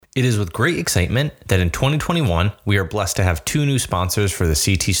It is with great excitement that in 2021, we are blessed to have two new sponsors for the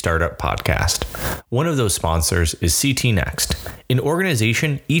CT Startup podcast. One of those sponsors is CT Next, an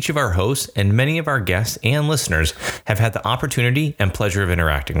organization each of our hosts and many of our guests and listeners have had the opportunity and pleasure of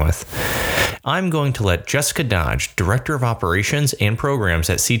interacting with. I'm going to let Jessica Dodge, Director of Operations and Programs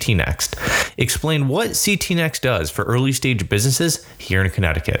at CT Next, explain what CT Next does for early stage businesses here in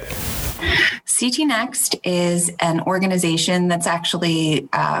Connecticut. CT Next is an organization that's actually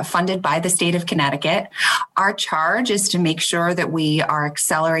funded by the state of Connecticut. Our charge is to make sure that we are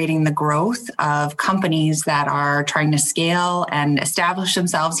accelerating the growth of companies that are trying to scale and establish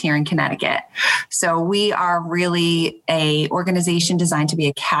themselves here in Connecticut. So we are really an organization designed to be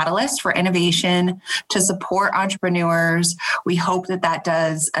a catalyst for innovation, to support entrepreneurs. We hope that that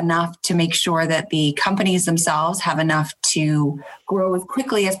does enough to make sure that the companies themselves have enough to grow as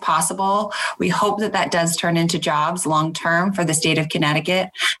quickly as possible. We hope that that does turn into jobs long term for the state of Connecticut.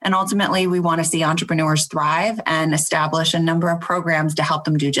 And ultimately, we want to see entrepreneurs thrive and establish a number of programs to help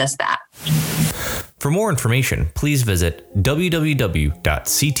them do just that. For more information, please visit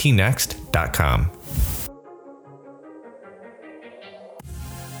www.ctnext.com.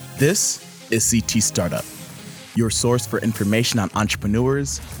 This is CT Startup, your source for information on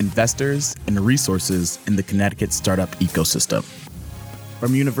entrepreneurs, investors, and resources in the Connecticut startup ecosystem.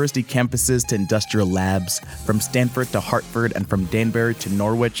 From university campuses to industrial labs, from Stanford to Hartford, and from Danbury to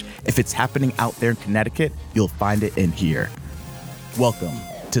Norwich, if it's happening out there in Connecticut, you'll find it in here. Welcome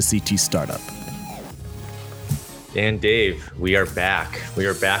to CT Startup. And Dave, we are back. We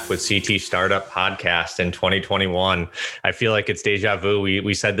are back with CT Startup Podcast in 2021. I feel like it's deja vu.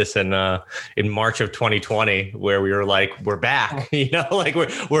 We said this in March of 2020, where we were like, we're back. We got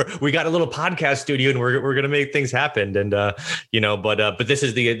a little podcast studio, and we're gonna make things happen. And but this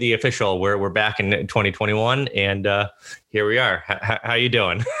is the official. We're back in 2021, and here we are. How you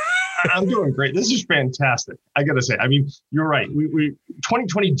doing? I'm doing great. This is fantastic. I got to say, I mean, you're right. We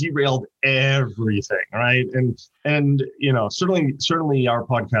 2020 derailed everything, right? And certainly our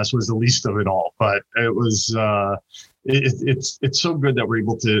podcast was the least of it all, but it was it's so good that we're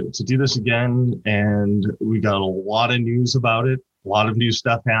able to do this again, and we got a lot of news about it, a lot of new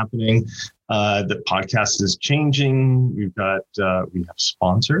stuff happening. The podcast is changing. We have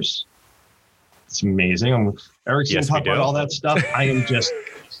sponsors. It's amazing. Eric's going to talk about all that stuff. I am just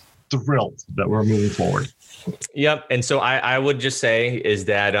thrilled that we're moving forward. Yep. And so I would just say is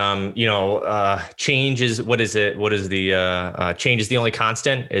that, change is, what is it? What is the, change is the only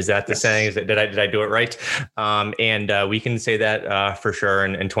constant? Is that the saying? Did I do it right? And we can say that for sure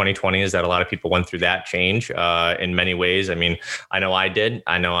in 2020 is that a lot of people went through that change in many ways. I mean, I know I did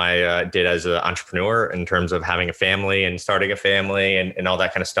did as an entrepreneur in terms of having a family and starting a family and all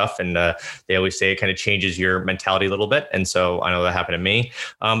that kind of stuff. And they always say it kind of changes your mentality a little bit. And so I know that happened to me.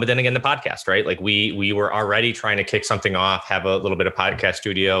 But then again, the podcast, right? Like we were already trying to kick something off, have a little bit of podcast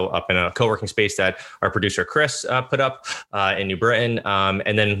studio up in a co-working space that our producer Chris put up in New Britain,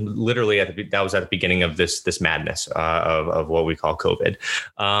 and then literally that was at the beginning of this madness of what we call COVID,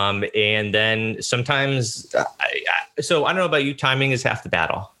 and then sometimes so I don't know about you, timing is half the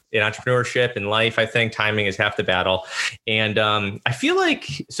battle. In entrepreneurship and life, I think timing is half the battle. And I feel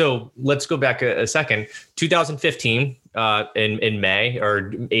like, so let's go back a second, 2015, in May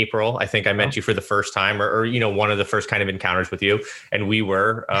or April, I think I met you for the first time or one of the first kind of encounters with you. And we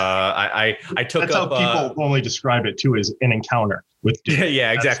were, I took That's up. How people only describe it too, as an encounter with Dave.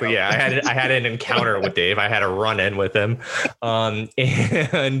 Yeah, exactly. Yeah. I had an encounter with Dave. I had a run in with him. And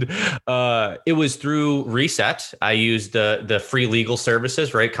it was through Reset. I used the free legal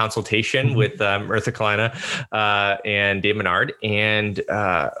services, right? Consultation with Eartha Kalina and Dave Menard. And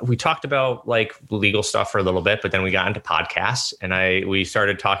we talked about like legal stuff for a little bit, but then we got into podcasts and we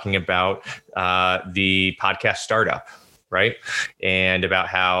started talking about the podcast startup. Right. And about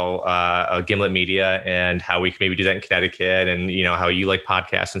how Gimlet Media and how we can maybe do that in Connecticut and, how you like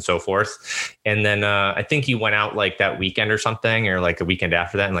podcasts and so forth. And then I think you went out like that weekend or something or like a weekend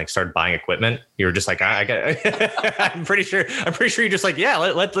after that and like started buying equipment. You were just like, I got I'm pretty sure you're just like, yeah,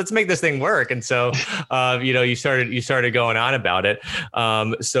 let's make this thing work. And so, you started going on about it.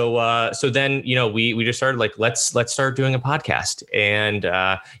 So then, we just started like, let's start doing a podcast. And,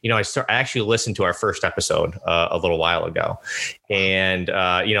 I actually listened to our first episode a little while ago. And,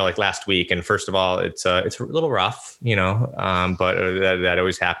 like last week. And first of all, it's a little rough, but that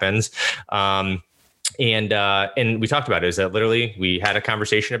always happens. And we talked about it. Is that literally we had a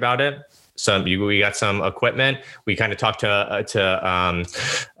conversation about it. We got some equipment. We kind of talked to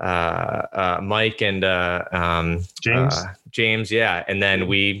Mike and James, yeah, and then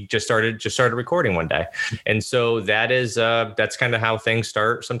we just started recording one day, and so that's kind of how things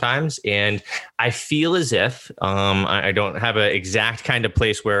start sometimes. And I feel as if I don't have an exact kind of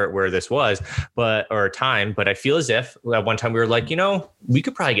place where this was, or time, but I feel as if at one time we were like, we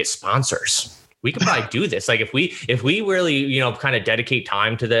could probably get sponsors. We could probably do this. Like if we really, kind of dedicate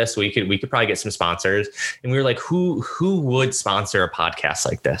time to this, we could probably get some sponsors. And we were like, who would sponsor a podcast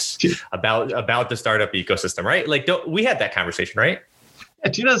like this about the startup ecosystem, right? Like we had that conversation, right?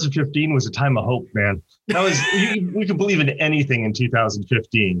 Yeah, 2015 was a time of hope, man. That was we could believe in anything in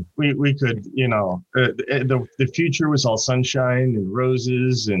 2015. We could, the future was all sunshine and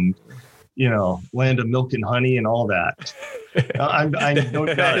roses and land of milk and honey and all that. I know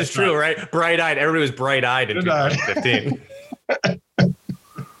that is true, right? Bright-eyed. Everybody was bright-eyed in 2015.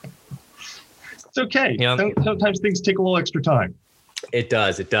 It's okay. Sometimes things take a little extra time. It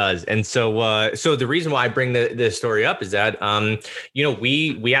does. And so the reason why I bring this story up is that,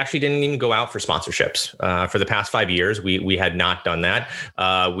 we actually didn't even go out for sponsorships for the past 5 years. We had not done that.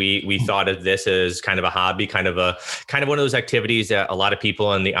 We thought of this as kind of a hobby, kind of one of those activities that a lot of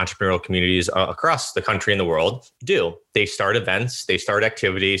people in the entrepreneurial communities across the country and the world do. They start events, they start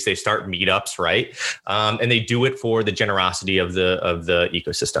activities, they start meetups, right? And they do it for the generosity of the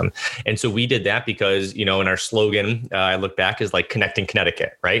ecosystem. And so we did that because, in our slogan, I look back, is like connecting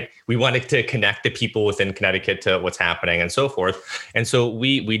Connecticut, right? We wanted to connect the people within Connecticut to what's happening and so forth. And so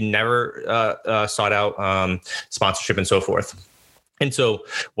we never sought out sponsorship and so forth. And so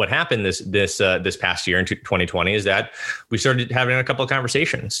what happened this past year in 2020 is that we started having a couple of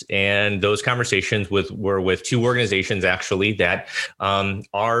conversations, and those conversations were with two organizations actually that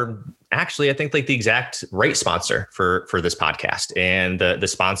are actually, I think, like the exact right sponsor for this podcast, and the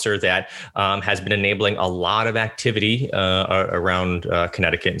sponsor that has been enabling a lot of activity around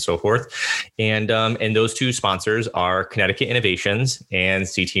Connecticut and so forth. And those two sponsors are Connecticut Innovations and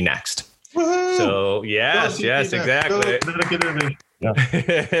CT Next. Woo-hoo! So yes, exactly. Yeah.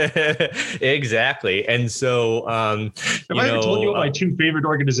 Exactly. And so, have I ever told you what my two favorite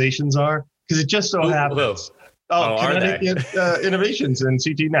organizations are? Because it just so happens. Connecticut Innovations and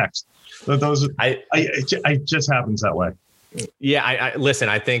CT Next. Those, it just happens that way. Yeah, I listen.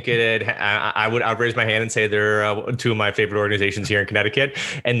 I think I would raise my hand and say they're two of my favorite organizations here in Connecticut,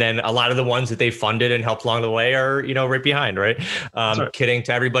 and then a lot of the ones that they funded and helped along the way are right behind, right? Kidding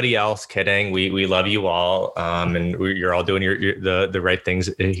to everybody else. Kidding. We love you all, and you're all doing the right things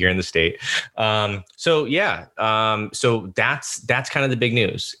here in the state. So that's kind of the big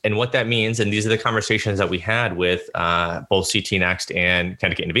news, and what that means. And these are the conversations that we had with both CT Next and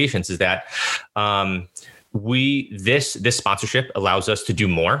Connecticut Innovations. Is that this sponsorship allows us to do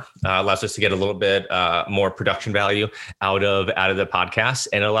more, allows us to get a little bit more production value out of the podcast,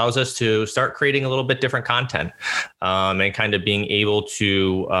 and allows us to start creating a little bit different content, and kind of being able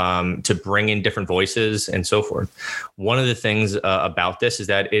to bring in different voices and so forth. One of the things about this is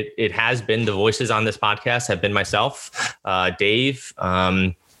that it has been, the voices on this podcast have been myself, Dave,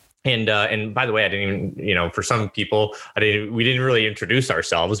 and by the way, I didn't even, for some people, we didn't really introduce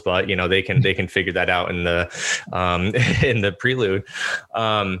ourselves, but they can figure that out in the prelude.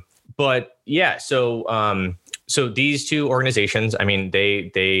 But yeah, so these two organizations, I mean,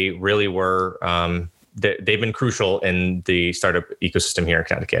 they really were, they've been crucial in the startup ecosystem here in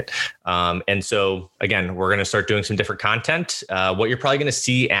Connecticut. And so again, we're going to start doing some different content. What you're probably going to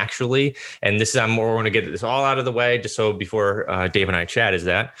see actually, and this is, I'm more going to get this all out of the way just so before Dave and I chat, is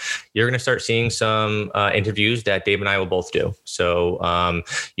that you're going to start seeing some interviews that Dave and I will both do. So,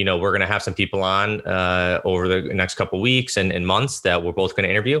 we're going to have some people on over the next couple of weeks and months that we're both going to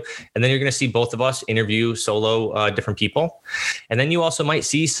interview. And then you're going to see both of us interview solo different people. And then you also might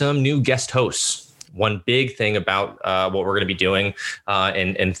see some new guest hosts. One big thing about what we're going to be doing,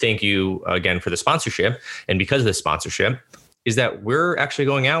 and thank you again for the sponsorship, and because of the sponsorship, is that we're actually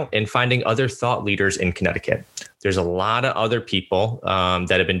going out and finding other thought leaders in Connecticut. There's a lot of other people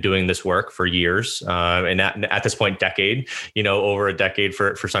that have been doing this work for years, and at this point, over a decade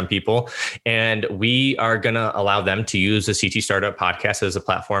for some people. And we are going to allow them to use the CT Startup podcast as a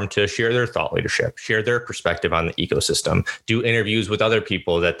platform to share their thought leadership, share their perspective on the ecosystem, do interviews with other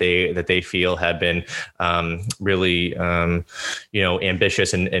people that they feel have been really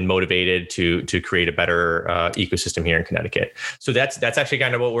ambitious and motivated to create a better ecosystem here in Connecticut. Connecticut. So that's actually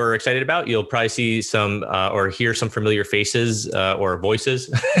kind of what we're excited about. You'll probably see some or hear some familiar faces or voices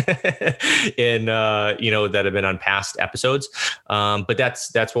in that have been on past episodes. But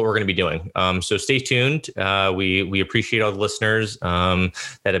that's what we're going to be doing. So stay tuned. We appreciate all the listeners that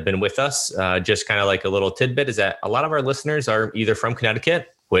have been with us. Just kind of like a little tidbit is that a lot of our listeners are either from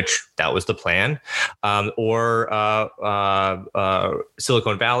Connecticut, which that was the plan, or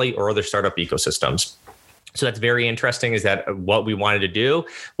Silicon Valley or other startup ecosystems. So that's very interesting, is that what we wanted to do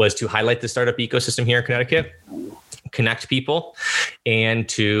was to highlight the startup ecosystem here in Connecticut, connect people, and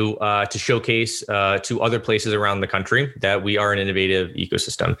to showcase to other places around the country that we are an innovative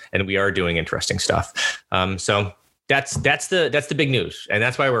ecosystem and we are doing interesting stuff. So that's the big news, and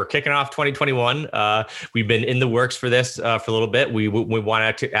that's why we're kicking off 2021. We've been in the works for this for a little bit. We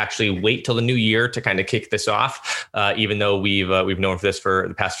wanted to actually wait till the new year to kind of kick this off, even though we've known for this for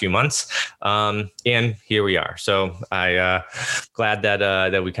the past few months, and here we are. So I glad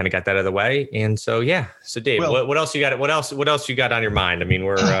that we kind of got that out of the way. And so yeah. So Dave, what else you got? What else you got on your mind? I mean,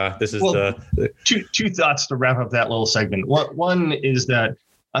 we're this is the two thoughts to wrap up that little segment. One is that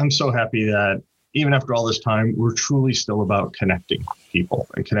I'm so happy that even after all this time, we're truly still about connecting people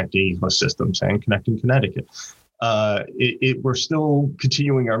and connecting ecosystems and connecting Connecticut. We're still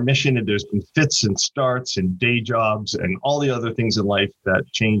continuing our mission, and there's been fits and starts and day jobs and all the other things in life that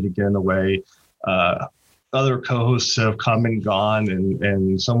change again the way. Other co-hosts have come and gone,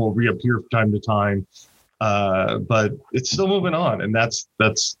 and some will reappear from time to time. But it's still moving on, and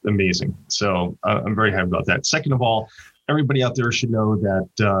that's amazing. So I'm very happy about that. Second of all, everybody out there should know that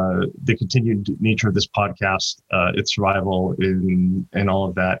the continued nature of this podcast, its survival and all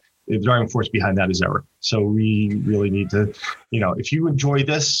of that, the driving force behind that is Eric. So we really need to, if you enjoy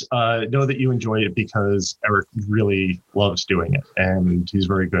this, know that you enjoy it because Eric really loves doing it and he's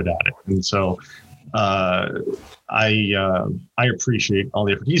very good at it. And so I appreciate all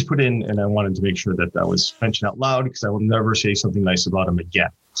the effort he's put in, and I wanted to make sure that was mentioned out loud because I will never say something nice about him again.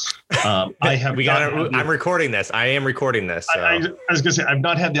 I'm recording this. I am recording this. So. I was gonna say I've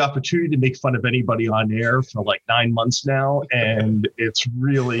not had the opportunity to make fun of anybody on air for like 9 months now, and it's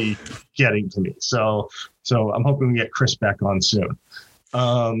really getting to me. So I'm hoping we get Chris back on soon.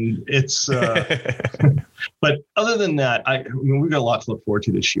 But other than that, I mean, we've got a lot to look forward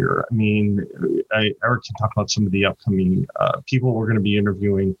to this year. I mean, Eric can talk about some of the upcoming people we're going to be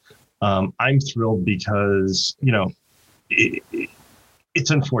interviewing. I'm thrilled because, it's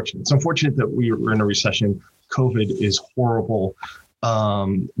unfortunate. It's unfortunate that we're in a recession. COVID is horrible.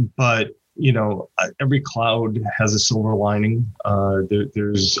 But every cloud has a silver lining.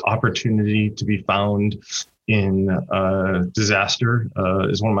 There's opportunity to be found in disaster.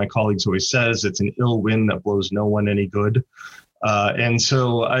 As one of my colleagues always says, it's an ill wind that blows no one any good. And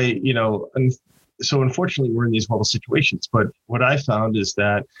so so unfortunately we're in these horrible situations. But what I found is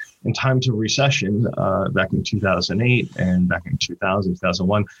that in times of recession, back in 2008 and back in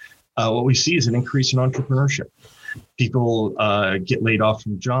 2001, what we see is an increase in entrepreneurship. People get laid off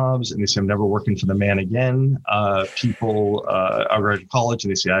from jobs and they say, I'm never working for the man again. People are at college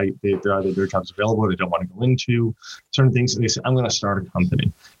and they say they're either their jobs available or they don't want to go into certain things. And they say, I'm going to start a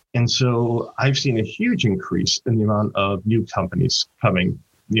company. And so I've seen a huge increase in the amount of new companies coming,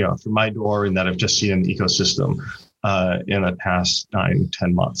 through my door, and that I've just seen in the ecosystem in the past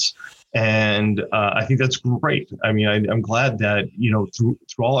 9-10 months. And I think that's great. I mean, I'm glad that, through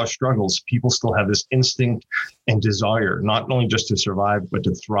all our struggles, people still have this instinct and desire, not only just to survive, but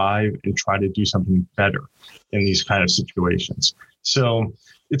to thrive and try to do something better in these kind of situations. So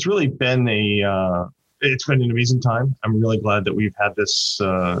it's really been it's been an amazing time. I'm really glad that we've had this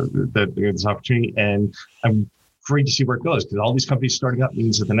opportunity, and I'm great to see where it goes, because all these companies starting up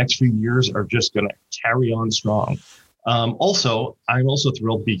means that the next few years are just going to carry on strong. Also, I'm also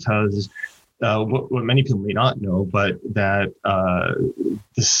thrilled because what many people may not know, but that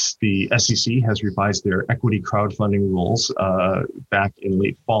the SEC has revised their equity crowdfunding rules back in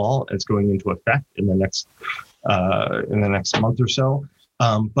late fall. It's going into effect in the next month or so.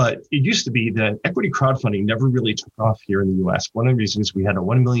 But it used to be that equity crowdfunding never really took off here in the U.S. One of the reasons we had a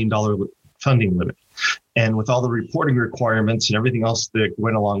 $1 million funding limit. And with all the reporting requirements and everything else that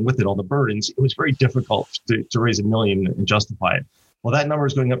went along with it, all the burdens, it was very difficult to raise $1 million and justify it. Well, that number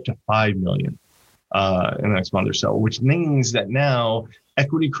is going up to $5 million in the next month or so, which means that now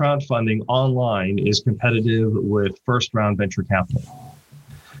equity crowdfunding online is competitive with first-round venture capital.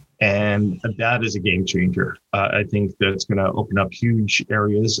 And that is a game changer. I think that it's going to open up huge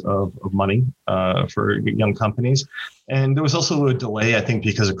areas of money for young companies. And there was also a delay, I think,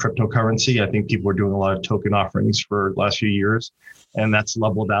 because of cryptocurrency. I think people were doing a lot of token offerings for the last few years, and that's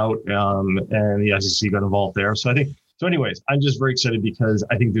leveled out. And the SEC got involved there. So I think So anyways, I'm just very excited because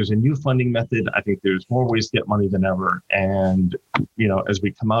I think there's a new funding method. I think there's more ways to get money than ever. And, as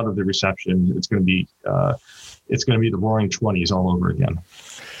we come out of the recession, it's going to be the roaring 20s all over again.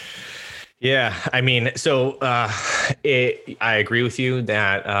 Yeah, I mean, so I agree with you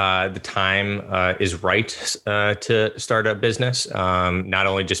that the time is right to start a business. Not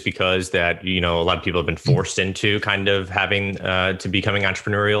only just because that a lot of people have been forced into kind of having to becoming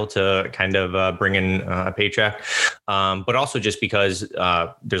entrepreneurial to kind of bring in a paycheck, but also just because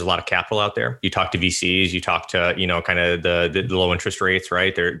there's a lot of capital out there. You talk to VCs, you talk to kind of the low interest rates,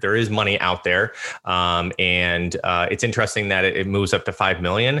 right? There is money out there, and it's interesting that it moves up to 5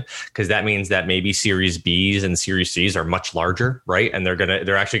 million because that means that maybe Series Bs and Series Cs are much larger, right? And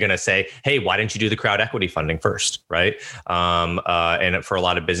they're actually gonna say, hey, why didn't you do the crowd equity funding first, right? And for a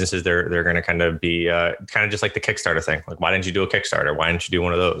lot of businesses, they're gonna kind of be kind of just like the Kickstarter thing, like why didn't you do a Kickstarter? Why didn't you do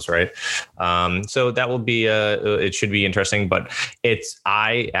one of those, right? So that will be it should be interesting. But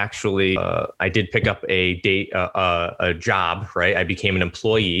I did pick up a job, right? I became an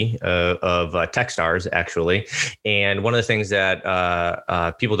employee of Techstars actually, and one of the things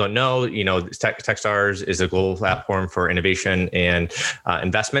that people don't know, Techstars is a global platform for innovation and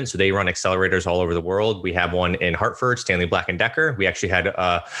investment. So they run accelerators all over the world. We have one in Hartford, Stanley Black & Decker. We actually had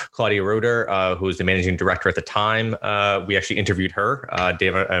Claudia Roeder, who was the managing director at the time. We actually interviewed her.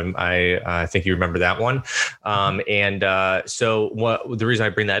 David, I think you remember that one. So the reason I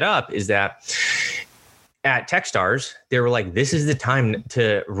bring that up is that at Techstars, they were like, this is the time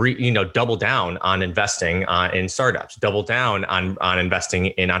to double down on investing in startups, double down on investing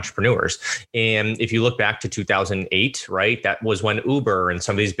in entrepreneurs. And if you look back to 2008, right, that was when Uber and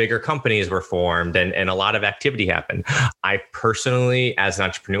some of these bigger companies were formed and a lot of activity happened. I personally, as an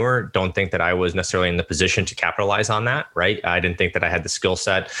entrepreneur, don't think that I was necessarily in the position to capitalize on that, right? I didn't think that I had the skill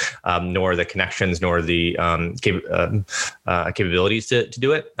set, nor the connections, nor the capabilities to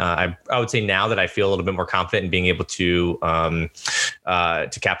do it. I would say now that I feel a little bit more confident in being able to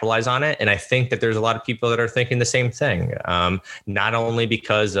capitalize on it. And I think that there's a lot of people that are thinking the same thing, not only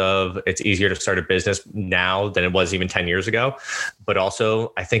because of it's easier to start a business now than it was even 10 years ago, but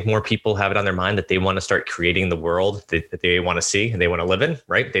also I think more people have it on their mind that they want to start creating the world that they want to see and they want to live in,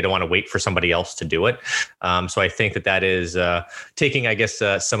 right? They don't want to wait for somebody else to do it. So I think that is taking, I guess,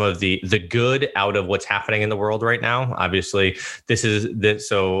 some of the good out of what's happening in the world right now. Obviously,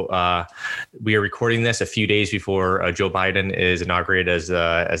 so we are recording this a few days before Joe Biden is inaugurated as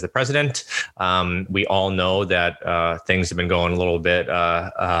the president. We all know that things have been going a little bit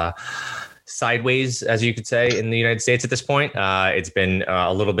sideways, as you could say, in the United States at this point. It's been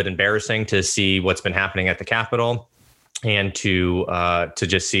a little bit embarrassing to see what's been happening at the Capitol and to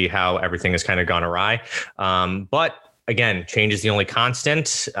just see how everything has kind of gone awry. But again, change is the only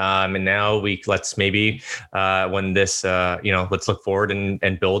constant. And now let's maybe when this, let's look forward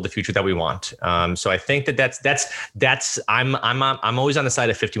and build the future that we want. So I think that's I'm always on the side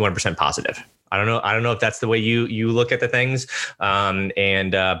of 51% positive. I don't know if that's the way you look at the things. But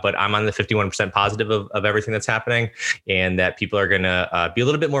I'm on the 51% positive of everything that's happening, and that people are going to be a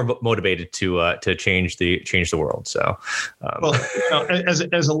little bit more motivated to change the world. So, well,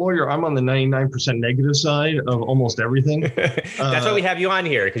 as a lawyer, I'm on the 99% negative side of almost everything. That's why we have you on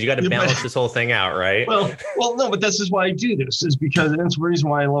here, because you got to balance this whole thing out, right? Well, no, but this is why I do this, is because that's the reason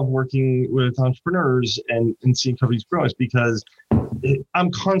why I love working with entrepreneurs and seeing companies grow, is because I'm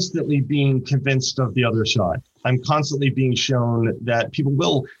constantly being convinced of the other side. I'm constantly being shown that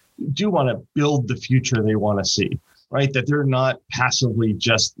people do want to build the future they want to see, right? That they're not passively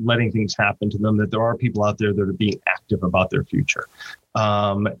just letting things happen to them, that there are people out there that are being active about their future.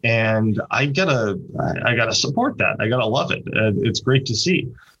 And I gotta support that. I gotta love it. It's great to see.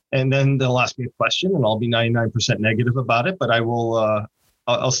 And then they'll ask me a question and I'll be 99% negative about it, but I will,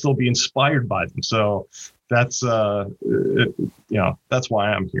 I'll still be inspired by them. So that's that's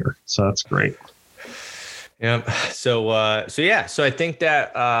why I'm here. So that's great. Yeah. So I think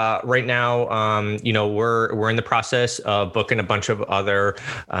that right now, we're in the process of booking a bunch of other,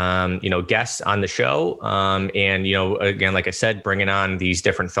 guests on the show. And, again, like I said, bringing on these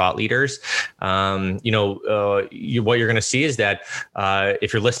different thought leaders. What you're going to see is that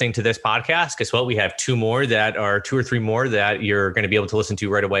if you're listening to this podcast, guess what? We have two or three more that you're going to be able to listen to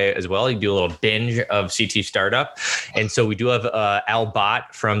right away as well. You do a little binge of CT Startup. And so we do have Al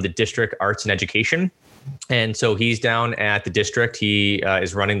Bott from the District Arts and Education. And so he's down at the district. He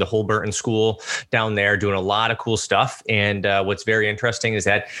is running the Holburton School down there, doing a lot of cool stuff. And what's very interesting is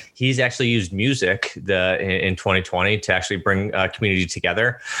that he's actually used music in 2020 to actually bring community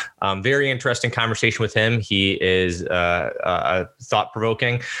together. Very interesting conversation with him. He is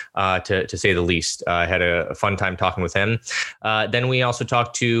thought-provoking, to say the least. I had a fun time talking with him. Then we also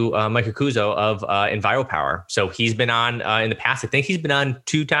talked to Mike Acuzzo of EnviroPower. So he's been on in the past. I think he's been on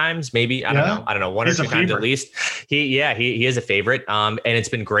 2 times, maybe. I don't know, 1 or 2 times at least. He is a favorite. And it's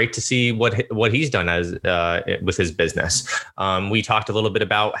been great to see what he's done with his business. We talked a little bit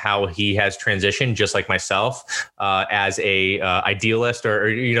about how he has transitioned, just like myself, as a idealist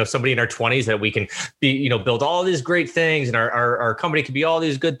or somebody in our 20s that we can be, build all these great things and our company can be all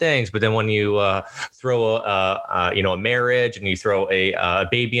these good things. But then when you throw a marriage and you throw a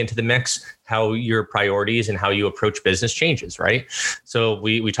baby into the mix, how your priorities and how you approach business changes, right? So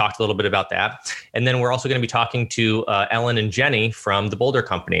we talked a little bit about that. And then we're also going to be talking to Ellen and Jenny from the Boulder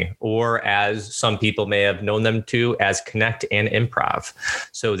Company, or as some people may have known them to as Connect and Improv.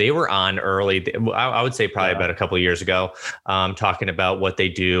 So they were on early, I would say probably about a couple of years ago, talking about what they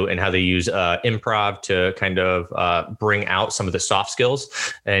do and how they use improv to kind of bring out some of the soft skills.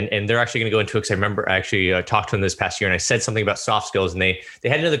 And they're actually going to go into it, because I remember I actually talked to them this past year and I said something about soft skills, and they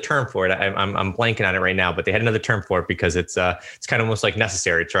had another term for it. I'm blanking on it right now, but they had another term for it because it's kind of almost like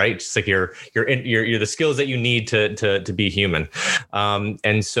necessary. It's right. It's like you're the skills that you need to be human.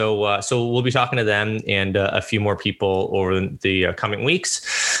 And so we'll be talking to them and a few more people over the coming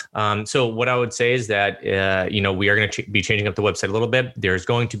weeks. So what I would say is that, we are going to be changing up the website a little bit. There's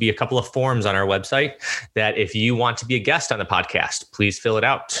going to be a couple of forms on our website that if you want to be a guest on the podcast, please fill it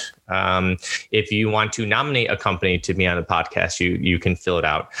out. If you want to nominate a company to be on the podcast, you can fill it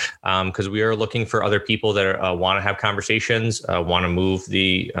out, because we are looking for other people that want to have conversations, want to move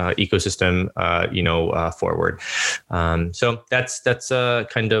the ecosystem, forward. So that's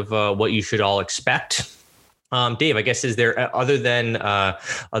kind of what you should all expect. Dave, I guess, is there other than the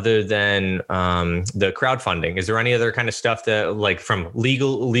crowdfunding, is there any other kind of stuff that, like, from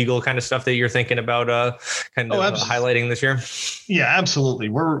legal kind of stuff that you're thinking about highlighting this year? Yeah, absolutely.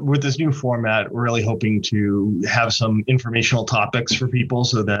 We're with this new format, we're really hoping to have some informational topics for people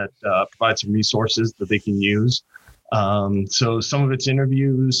so that provide some resources that they can use. So some of it's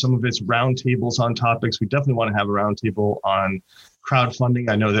interviews, some of it's roundtables on topics. We definitely want to have a roundtable on crowdfunding.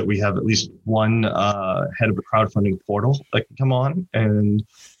 I know that we have at least one head of a crowdfunding portal that can come on and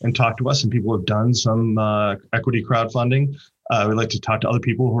talk to us, and people have done some equity crowdfunding. We'd like to talk to other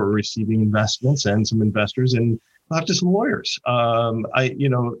people who are receiving investments and some investors, and talk to some lawyers,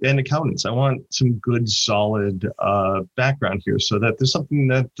 and accountants. I want some good, solid background here so that there's something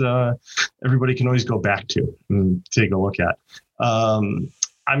that everybody can always go back to and take a look at.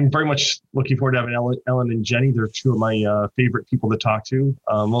 I'm very much looking forward to having Ellen and Jenny. They're 2 of my favorite people to talk to,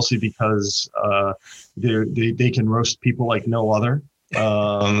 mostly because they can roast people like no other.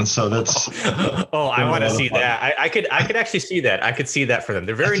 So that's. I want to see that. I could actually see that. I could see that for them.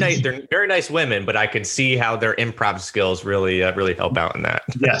 They're very nice. They're very nice women, but I could see how their improv skills really help out in that.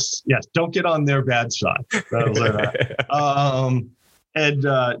 Yes. Don't get on their bad side.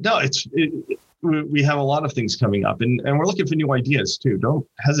 We have a lot of things coming up, and we're looking for new ideas too. Don't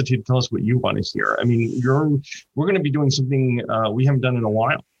hesitate to tell us what you want to hear. I mean, we're going to be doing something we haven't done in a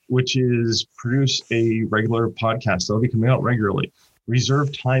while, which is produce a regular podcast that'll be coming out regularly.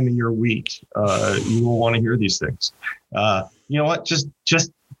 Reserve time in your week. You will want to hear these things. You know what? Just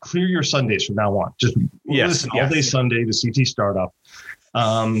clear your Sundays from now on. Just listen all day Sunday to CT Startup.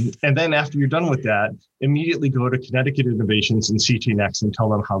 And then after you're done with that, immediately go to Connecticut Innovations and CT Next and tell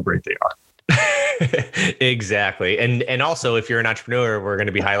them how great they are. Exactly. And also, if you're an entrepreneur, we're going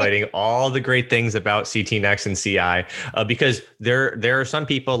to be highlighting all the great things about CT Next and CI, because there are some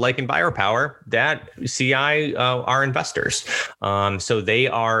people like EnviroPower that CI are investors. So they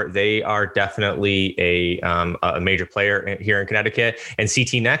are definitely a major player here in Connecticut. And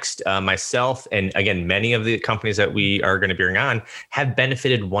CT Next, myself, and again, many of the companies that we are going to bring on have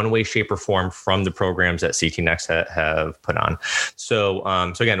benefited one way, shape, or form from the programs that CT Next have put on. So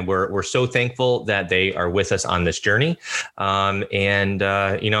again, we're so thankful that they are with us on this journey. Again,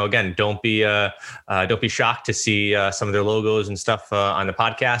 don't be shocked to see some of their logos and stuff on the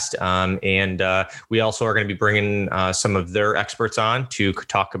podcast. We also are going to be bringing some of their experts on to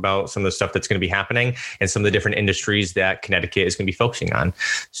talk about some of the stuff that's going to be happening and some of the different industries that Connecticut is going to be focusing on.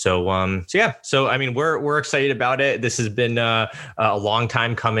 So I mean, we're excited about it. This has been a long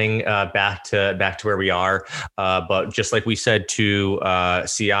time coming back to where we are. But just like we said to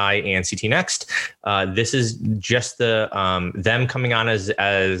CI and CT Next, This is just the them coming on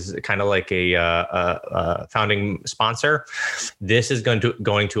as kind of like a founding sponsor. This is going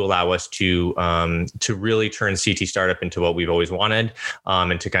to allow us to really turn CT Startup into what we've always wanted,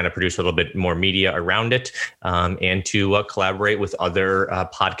 and to kind of produce a little bit more media around it, and to collaborate with other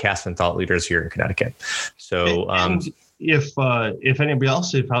podcasts and thought leaders here in Connecticut. So. If anybody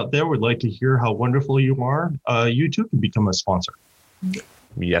else out there would like to hear how wonderful you are, you too can become a sponsor.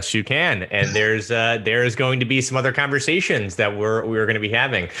 Yes, you can. And there's going to be some other conversations that we're going to be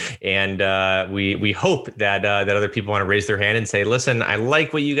having, and we hope that other people want to raise their hand and say, "Listen, I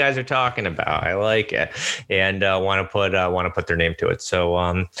like what you guys are talking about. I like it," and want to put their name to it.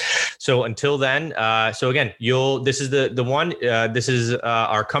 So so until then, so again, this is the one. This is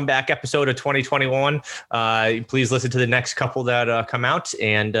our comeback episode of 2021. Please listen to the next couple that come out,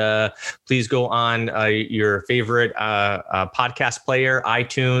 and please go on your favorite podcast player,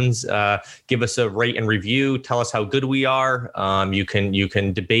 iTunes, give us a rate and review. Tell us how good we are. You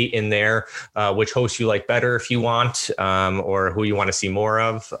can debate in there which host you like better if you want, or who you want to see more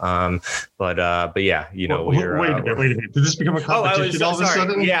of. But yeah, wait a minute. Did this become a competition all of a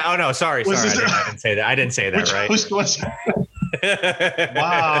sudden? Yeah. Oh no, sorry. I didn't say that. I didn't say that. Which right. Host was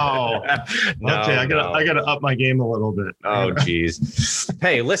Wow. No, okay, I gotta up my game a little bit. Oh, geez.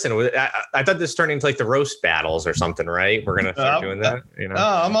 Hey, listen, I thought this turned into like the roast battles or something, right? We're gonna start doing that.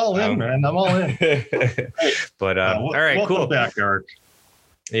 I'm all in, man. I'm all in. But all right, welcome cool. Back, Eric.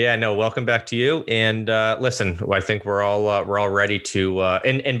 Yeah, no, welcome back to you. And listen, I think we're all ready to.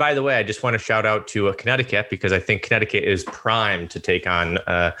 And by the way, I just want to shout out to Connecticut, because I think Connecticut is primed to take on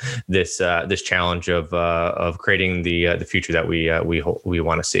this challenge of creating the future that we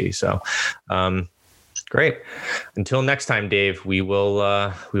want to see. So, great. Until next time, Dave. We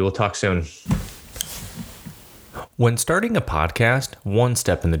will talk soon. When starting a podcast, one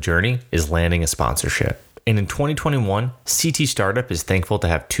step in the journey is landing a sponsorship. And in 2021, CT Startup is thankful to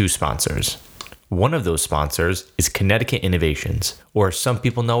have two sponsors. One of those sponsors is Connecticut Innovations, or as some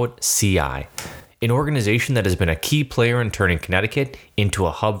people know it, CI, an organization that has been a key player in turning Connecticut into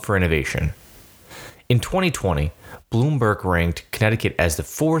a hub for innovation. In 2020, Bloomberg ranked Connecticut as the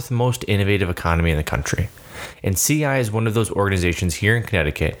fourth most innovative economy in the country. And CI is one of those organizations here in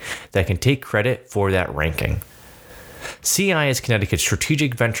Connecticut that can take credit for that ranking. CI is Connecticut's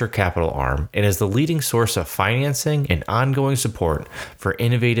strategic venture capital arm and is the leading source of financing and ongoing support for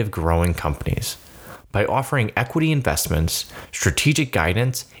innovative growing companies. By offering equity investments, strategic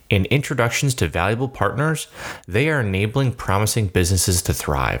guidance, and introductions to valuable partners, they are enabling promising businesses to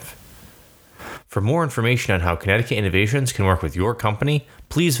thrive. For more information on how Connecticut Innovations can work with your company,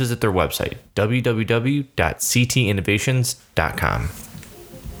 please visit their website, www.ctinnovations.com.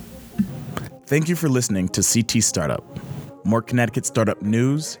 Thank you for listening to CT Startup. More Connecticut startup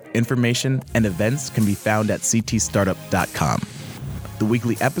news, information, and events can be found at ctstartup.com. The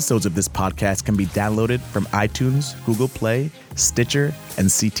weekly episodes of this podcast can be downloaded from iTunes, Google Play, Stitcher, and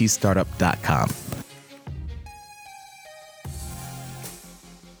ctstartup.com.